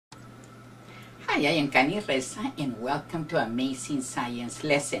Hi, I am Cani Reza and welcome to Amazing Science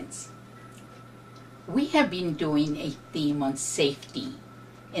Lessons. We have been doing a theme on safety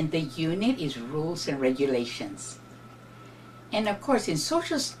and the unit is rules and regulations. And of course in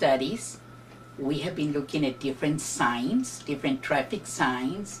social studies, we have been looking at different signs, different traffic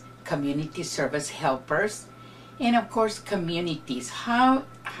signs, community service helpers, and of course communities. How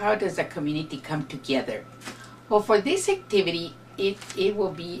does a community come together? Well, for this activity, it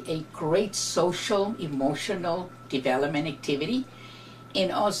will be a great social, emotional development activity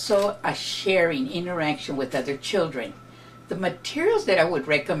and also a sharing interaction with other children. The materials that I would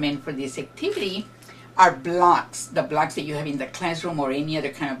recommend for this activity are blocks, the blocks that you have in the classroom or any other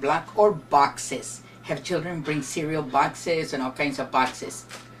kind of block, or boxes. Have children bring cereal boxes and all kinds of boxes.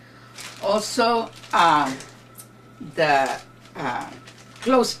 Also, the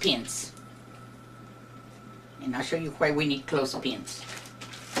clothespins. And I'll show you why we need clothespins.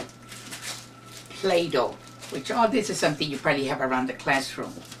 Play-Doh, which all this is something you probably have around the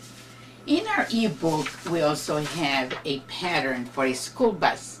classroom. In our ebook, we also have a pattern for a school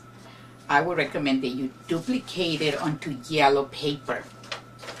bus. I would recommend that you duplicate it onto yellow paper.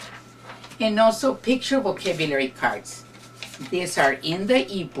 And also picture vocabulary cards. These are in the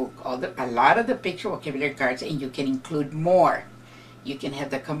ebook, a lot of the picture vocabulary cards, and you can include more. You can have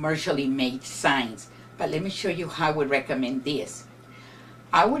the commercially made signs. But let me show you how I would recommend this.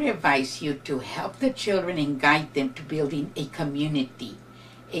 I would advise you to help the children and guide them to building a community,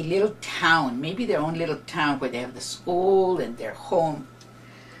 a little town, maybe their own little town where they have the school and their home.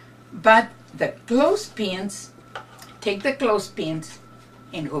 But the clothespins, take the clothespins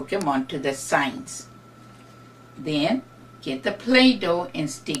and hook them onto the signs. Then get the Play-Doh and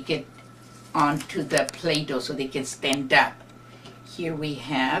stick it onto the Play-Doh so they can stand up. Here we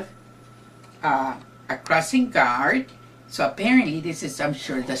have a crossing guard. So apparently this is, I'm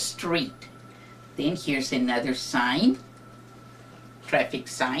sure, the street. Then here's another sign, traffic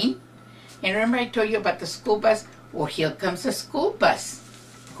sign. And remember I told you about the school bus? Well, here comes the school bus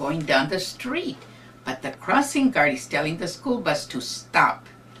going down the street. But the crossing guard is telling the school bus to stop.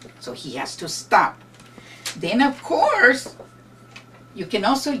 So he has to stop. Then, of course, you can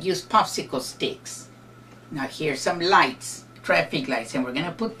also use popsicle sticks. Now here's some lights, traffic lights, and we're going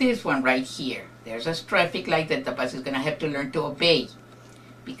to put this one right here. There's a traffic light that the bus is going to have to learn to obey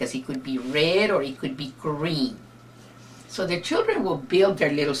because it could be red or it could be green. So the children will build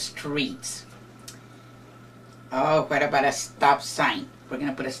their little streets. Oh, what about a stop sign? We're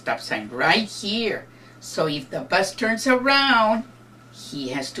going to put a stop sign right here. So if the bus turns around, he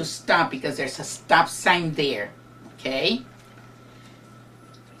has to stop because there's a stop sign there. Okay?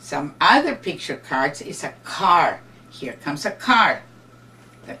 Some other picture cards is a car. Here comes a car.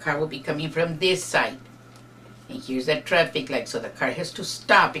 The car will be coming from this side. And here's the traffic light. So the car has to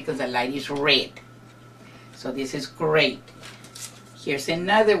stop because the light is red. So this is great. Here's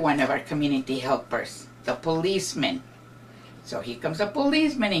another one of our community helpers, the policeman. So here comes a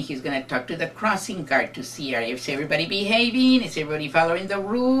policeman and he's going to talk to the crossing guard to see is everybody behaving? Is everybody following the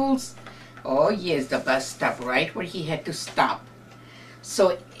rules? Oh yes, the bus stopped right where he had to stop.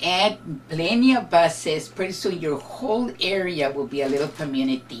 So add plenty of buses. Pretty soon your whole area will be a little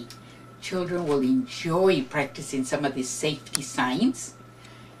community. Children will enjoy practicing some of these safety signs,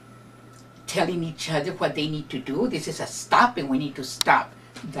 telling each other what they need to do. This is a stop and we need to stop.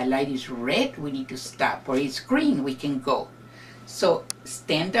 The light is red, we need to stop. Or it's green, we can go. So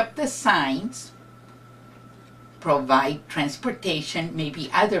stand up the signs, provide transportation, maybe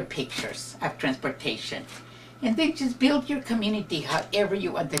other pictures of transportation. And then just build your community however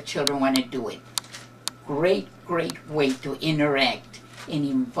you want the children want to do it. Great, great way to interact and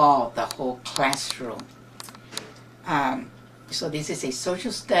involve the whole classroom. So this is a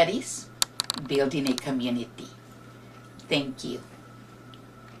social studies, building a community. Thank you.